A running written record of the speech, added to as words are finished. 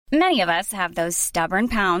Many of us have those stubborn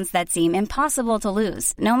pounds that seem impossible to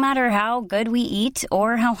lose, no matter how good we eat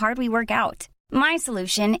or how hard we work out. My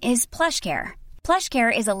solution is PlushCare.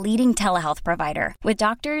 PlushCare is a leading telehealth provider with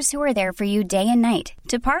doctors who are there for you day and night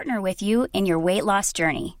to partner with you in your weight loss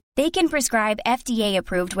journey. They can prescribe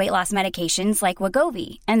FDA-approved weight loss medications like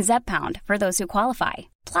Wegovy and Zepbound for those who qualify.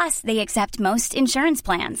 Plus, they accept most insurance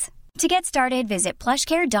plans. To get started, visit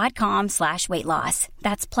plushcare.com/weightloss.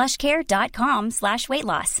 That's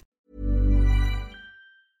plushcare.com/weightloss.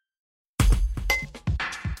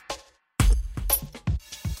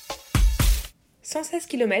 116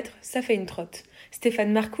 km, ça fait une trotte.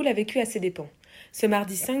 Stéphane Marcoux l'a vécu à ses dépens. Ce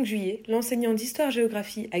mardi 5 juillet, l'enseignant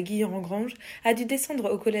d'histoire-géographie à Guillan-en-Grange a dû descendre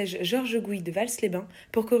au collège Georges Gouy de Vals-les-Bains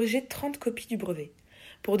pour corriger 30 copies du brevet.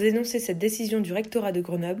 Pour dénoncer cette décision du rectorat de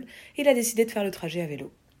Grenoble, il a décidé de faire le trajet à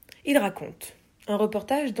vélo. Il raconte. Un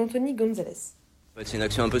reportage d'Anthony Gonzalez. C'est une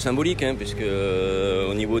action un peu symbolique, puisque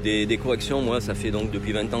au niveau des corrections, moi ça fait donc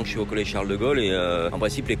depuis 20 ans que je suis au collège Charles de Gaulle et en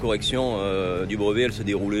principe les corrections du brevet elles se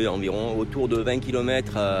déroulaient environ autour de 20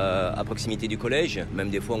 km à proximité du collège.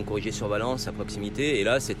 Même des fois on corrigeait sur Valence à proximité et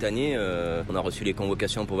là cette année on a reçu les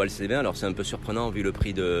convocations pour Vals-les-Bains. Alors c'est un peu surprenant vu le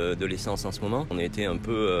prix de l'essence en ce moment. On a été un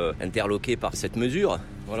peu interloqués par cette mesure.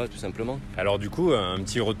 Voilà, tout simplement. Alors du coup, un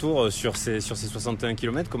petit retour sur ces 61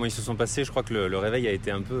 km, comment ils se sont passés? Je crois que le réveil a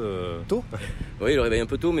été un peu tôt. Oui, le réveil un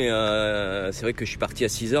peu tôt, mais c'est vrai que je suis parti à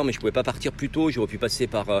 6h, mais je pouvais pas partir plus tôt. J'aurais pu passer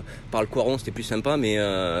par le Coiron, c'était plus sympa, mais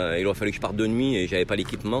il aurait fallu que je parte de nuit et j'avais pas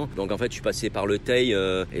l'équipement. Donc en fait, je suis passé par le Teil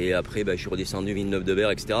et après je suis redescendu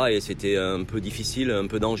Villeneuve-de-Berg, etc. Et c'était un peu difficile, un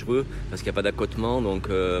peu dangereux, parce qu'il n'y a pas d'accotement, donc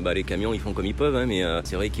les camions ils font comme ils peuvent, mais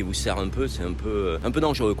c'est vrai qu'ils vous serrent un peu, c'est un peu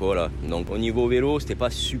dangereux, quoi, voilà. Donc au niveau vélo, c'était pas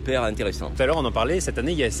super intéressant. Tout à l'heure on en parlait, cette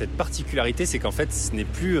année il y a cette particularité, c'est qu'en fait ce n'est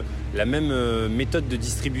plus la même méthode de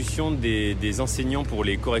distribution des enseignants pour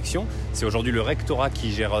les corrections, c'est aujourd'hui le rectorat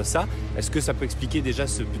qui gère ça. Est-ce que ça peut expliquer déjà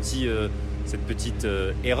cette petite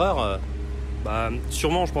erreur?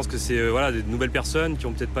 Sûrement, je pense que c'est des nouvelles personnes qui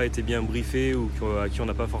n'ont peut-être pas été bien briefées ou à qui on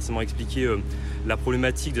n'a pas forcément expliqué la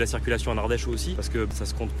problématique de la circulation en Ardèche aussi, parce que ça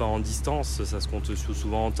se compte pas en distance, ça se compte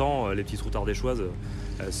souvent en temps. Les petites routes ardéchoises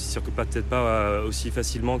circulent peut-être pas aussi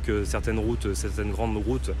facilement que certaines grandes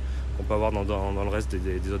routes qu'on peut avoir dans le reste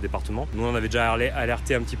des autres départements. Nous on avait déjà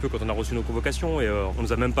alerté un petit peu quand on a reçu nos convocations et on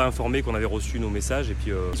nous a même pas informé qu'on avait reçu nos messages et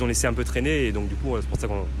puis ils ont laissé un peu traîner et donc du coup c'est pour ça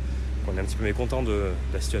qu'on est un petit peu mécontent de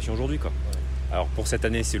la situation aujourd'hui, quoi. Alors pour cette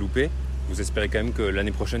année c'est loupé, vous espérez quand même que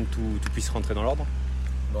l'année prochaine tout puisse rentrer dans l'ordre?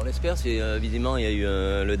 On l'espère, visiblement il y a eu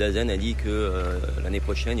le DAZEN a dit que l'année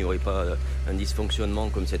prochaine il n'y aurait pas un dysfonctionnement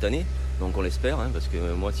comme cette année, donc on l'espère, parce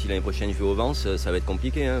que moi si l'année prochaine je vais au Vence, ça va être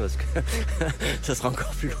compliqué, parce que ça sera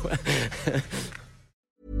encore plus loin.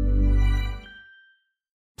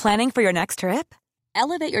 Planning for your next trip?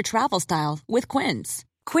 Elevate your travel style with Quince.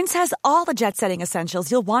 Quince has all the jet-setting essentials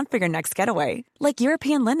you'll want for your next getaway, like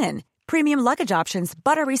European linen, premium luggage options,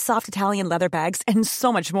 buttery soft Italian leather bags, and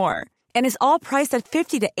so much more. And is all priced at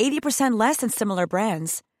 50 to 80% less than similar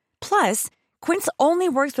brands. Plus, Quince only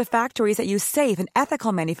works with factories that use safe and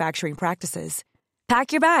ethical manufacturing practices.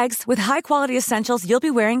 Pack your bags with high-quality essentials you'll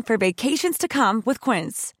be wearing for vacations to come with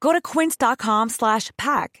Quince. Go to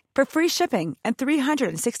quince.com/pack for free shipping and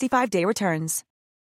 365-day returns.